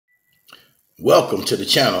Welcome to the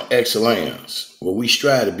channel Excellence, where we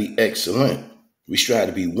strive to be excellent. We strive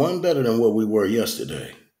to be one better than what we were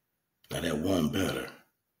yesterday. Now that one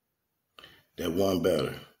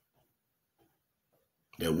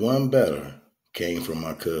better came from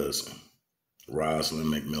my cousin,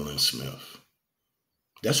 Rosalind McMillan Smith.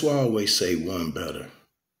 That's why I always say one better,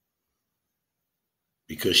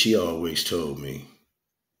 because she always told me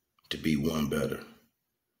to be one better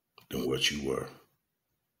than what you were.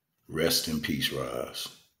 Rest in peace, Roz.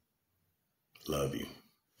 Love you.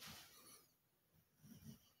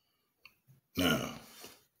 Now,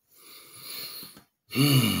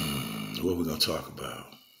 what we're going to talk about?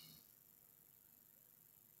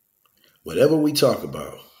 Whatever we talk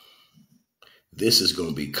about, this is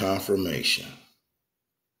going to be confirmation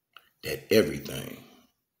that everything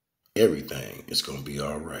is going to be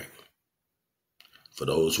all right. For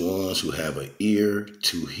those ones who have an ear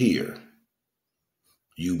to hear,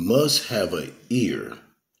 you must have an ear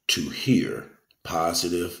to hear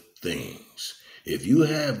positive things. If you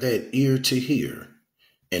have that ear to hear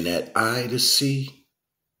and that eye to see,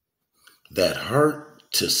 that heart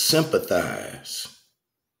to sympathize,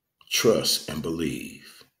 trust and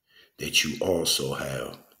believe that you also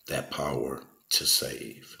have that power to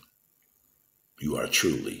save. You are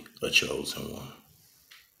truly a chosen one.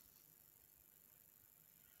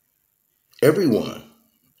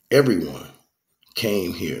 Everyone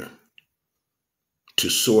came here to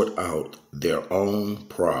sort out their own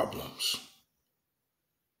problems.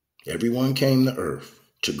 Everyone came to earth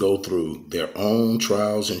to go through their own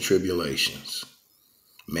trials and tribulations.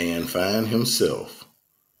 Man find himself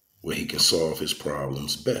where he can solve his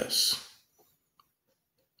problems best.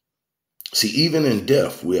 See, even in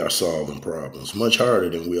death, we are solving problems much harder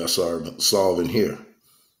than we are solving here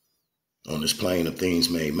on this plane of things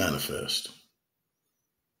made manifest.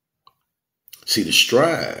 See, the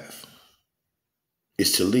strive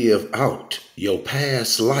is to live out your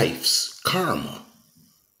past life's karma.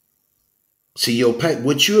 See,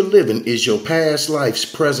 what you're living is your past life's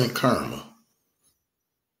present karma.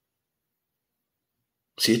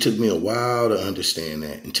 See, it took me a while to understand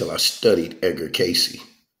that until I studied Edgar Cayce.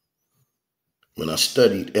 When I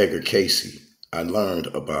studied Edgar Cayce, I learned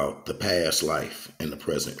about the past life and the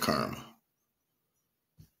present karma.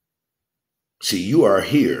 See, you are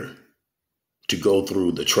here to go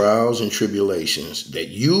through the trials and tribulations that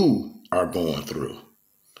you are going through,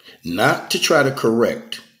 not to try to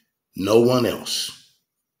correct no one else.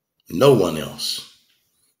 No one else.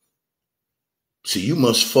 See, you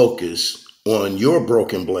must focus on your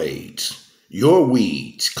broken blades, your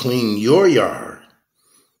weeds, clean your yard,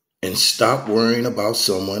 and stop worrying about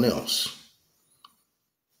someone else.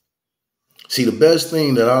 See, the best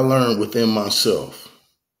thing that I learned within myself,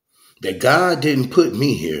 that God didn't put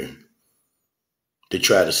me here to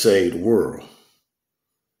try to save the world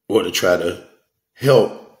or to try to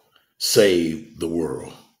help save the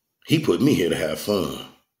world. He put me here to have fun.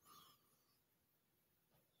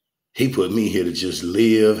 He put me here to just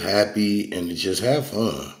live happy and to just have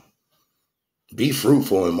fun. Be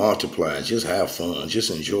fruitful and multiply. Just have fun.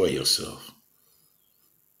 Just enjoy yourself.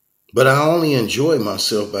 But I only enjoy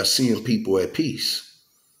myself by seeing people at peace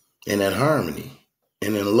and at harmony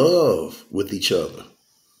and in love with each other.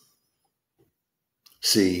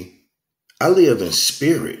 See, I live in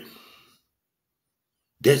spirit.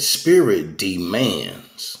 That spirit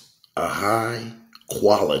demands a high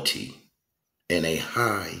quality and a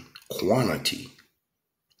high quantity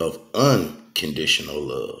of unconditional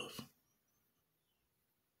love.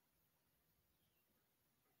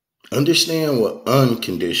 Understand what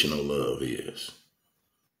unconditional love is.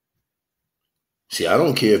 See, I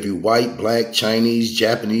don't care if you white, black, Chinese,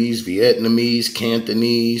 Japanese, Vietnamese,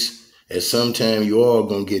 Cantonese. At some time, you all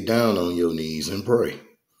going to get down on your knees and pray.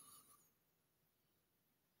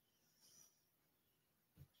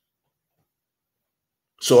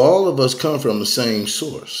 So all of us come from the same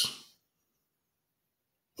source.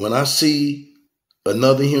 When I see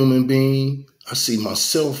another human being, I see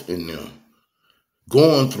myself in them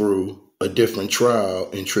going through a different trial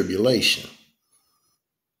and tribulation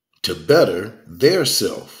to better their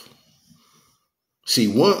self. See,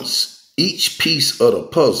 once each piece of the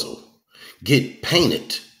puzzle get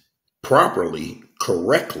painted properly,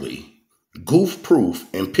 correctly,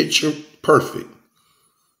 goof-proof, and picture perfect,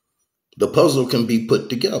 the puzzle can be put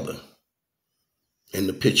together and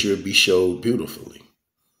the picture be showed beautifully.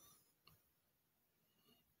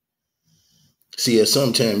 See, at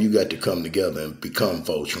some time you got to come together and become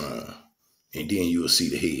Voltron, and then you will see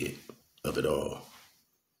the head of it all.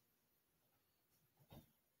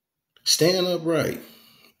 Stand upright,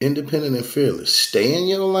 independent and fearless. Stay in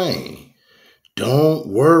your lane. Don't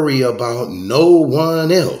worry about no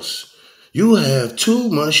one else. You have too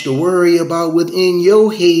much to worry about within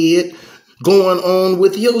your head going on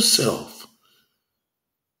with yourself.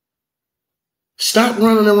 Stop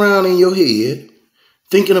running around in your head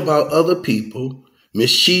thinking about other people,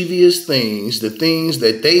 mischievous things, the things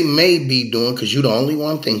that they may be doing, because you're the only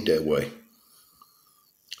one think that way.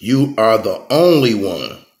 You are the only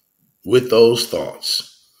one with those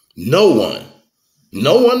thoughts. No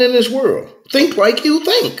one in this world think like you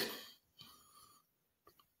think.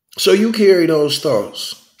 So you carry those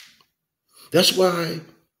thoughts. That's why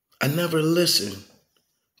I never listen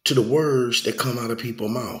to the words that come out of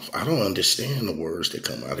people's mouth. I don't understand the words that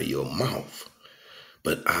come out of your mouth,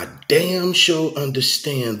 but I damn sure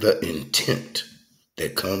understand the intent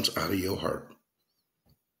that comes out of your heart.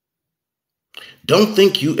 Don't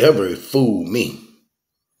think you ever fool me.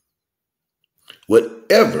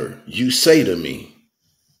 Whatever you say to me,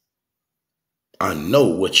 I know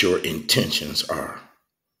what your intentions are,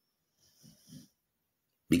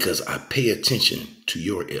 because I pay attention to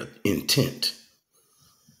your intent.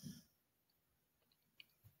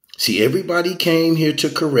 See, everybody came here to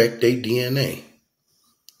correct their DNA.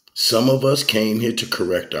 Some of us came here to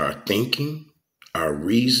correct our thinking, our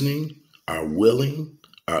reasoning, our willing,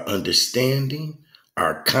 our understanding,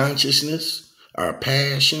 our consciousness, our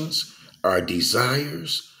passions, our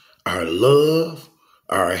desires, our love,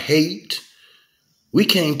 our hate. We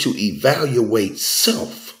came to evaluate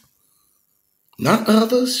self, not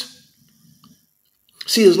others.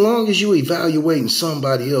 See, as long as you evaluating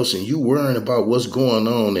somebody else and you worrying about what's going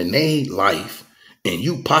on in their life and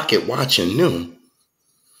you pocket watching them.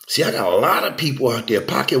 See, I got a lot of people out there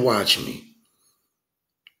pocket watching me.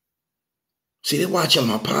 See, they're watching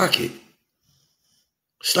my pocket.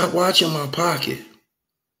 Stop watching my pocket.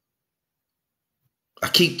 I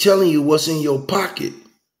keep telling you what's in your pocket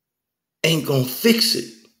ain't gonna fix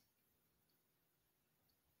it.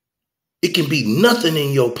 It can be nothing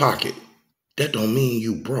in your pocket. That don't mean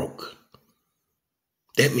you broke.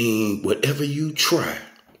 That means whatever you try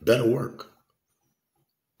better work.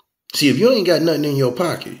 See, if you ain't got nothing in your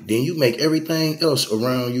pocket, then you make everything else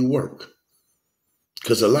around you work.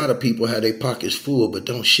 Because a lot of people have their pockets full, but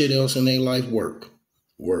don't shit else in their life work.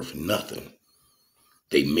 Worth nothing.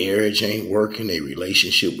 Their marriage ain't working. Their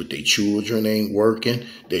relationship with their children ain't working.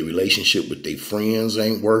 Their relationship with their friends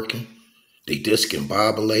ain't working. They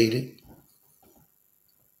discombobulated.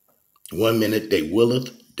 One minute they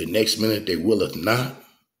willeth, the next minute they willeth not.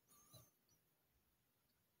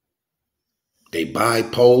 They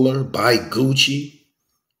bipolar, buy Gucci.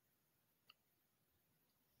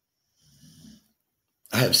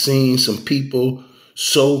 I have seen some people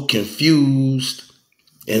so confused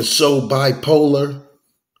and so bipolar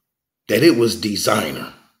that it was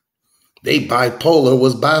designer. They bipolar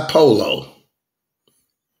was bipolo.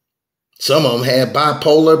 Some of them had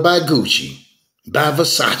bipolar by Gucci, by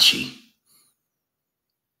Versace.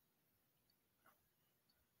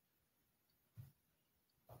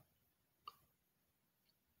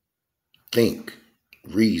 Think,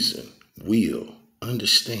 reason, will,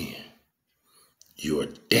 understand your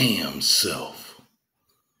damn self.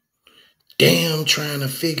 Damn trying to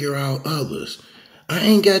figure out others. I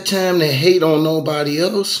ain't got time to hate on nobody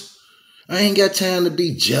else. I ain't got time to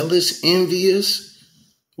be jealous, envious.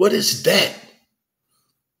 What is that?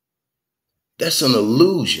 That's an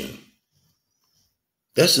illusion.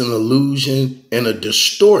 That's an illusion and a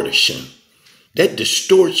distortion. That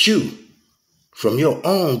distorts you from your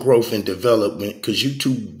own growth and development because you're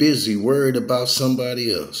too busy worried about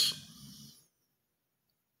somebody else.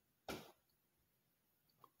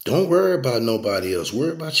 Don't worry about nobody else.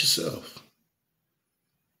 Worry about yourself.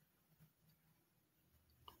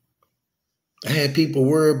 I had people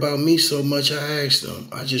worry about me so much, I asked them.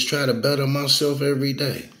 I just try to better myself every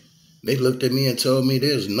day. They looked at me and told me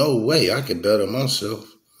there's no way I could better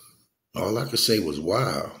myself. All I could say was,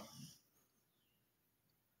 wow.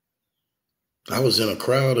 I was in a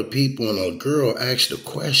crowd of people and a girl asked a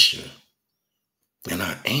question and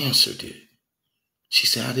I answered it. She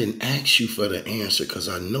said, I didn't ask you for the answer because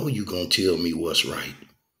I know you're going to tell me what's right.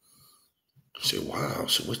 I said, wow,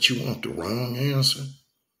 so what you want, the wrong answer?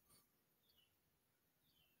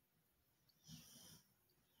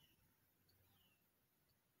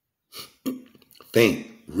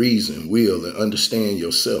 Think, reason, will, and understand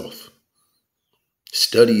yourself.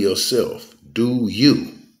 Study yourself. Do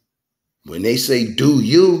you. When they say do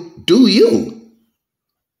you, do you.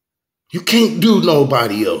 You can't do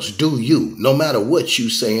nobody else. Do you. No matter what you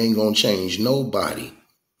say ain't going to change nobody.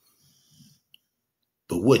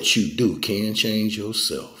 But what you do can change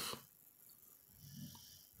yourself.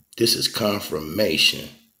 This is confirmation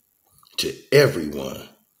to everyone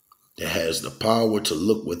that has the power to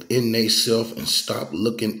look within theyself and stop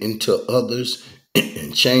looking into others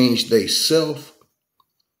and change theyself,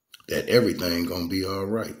 that everything gonna be all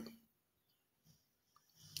right.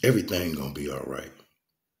 Everything gonna be all right.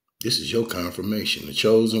 This is your confirmation. The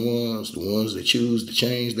chosen ones, the ones that choose to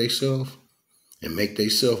change theyself and make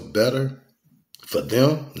theyself better for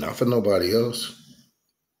them, not for nobody else.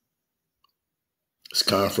 It's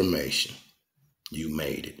confirmation. You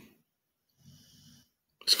made it.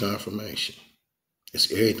 It's confirmation.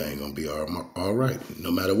 It's everything gonna be all right,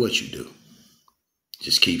 no matter what you do.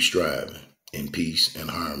 Just keep striving in peace and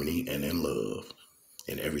harmony and in love,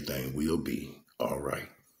 and everything will be all right.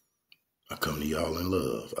 I come to y'all in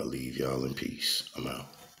love. I leave y'all in peace. I'm out.